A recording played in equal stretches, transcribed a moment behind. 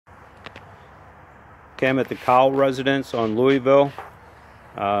Okay, I'm at the Jscowel residence on Louisville.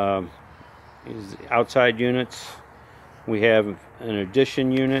 These outside units. We have an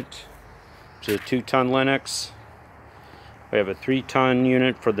addition unit, which is a 2-ton Linux. We have a 3-ton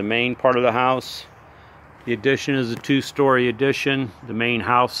unit for the main part of the house. The addition is a 2-story addition. The main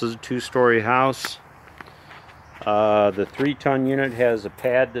house is a 2-story house. The 3-ton unit has a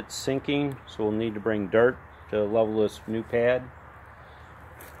pad that's sinking, so we'll need to bring dirt to level this new pad.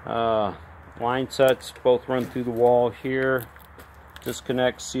 Line sets both run through the wall here.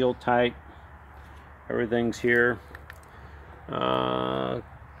 Disconnect, seal tight. Everything's here.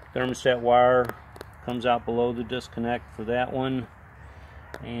 Thermostat wire comes out below the disconnect for that one,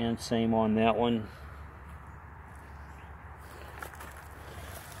 and same on that one.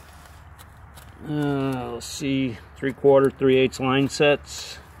 Let's see, 3/4, 3/8 line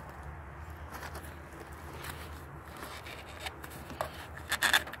sets.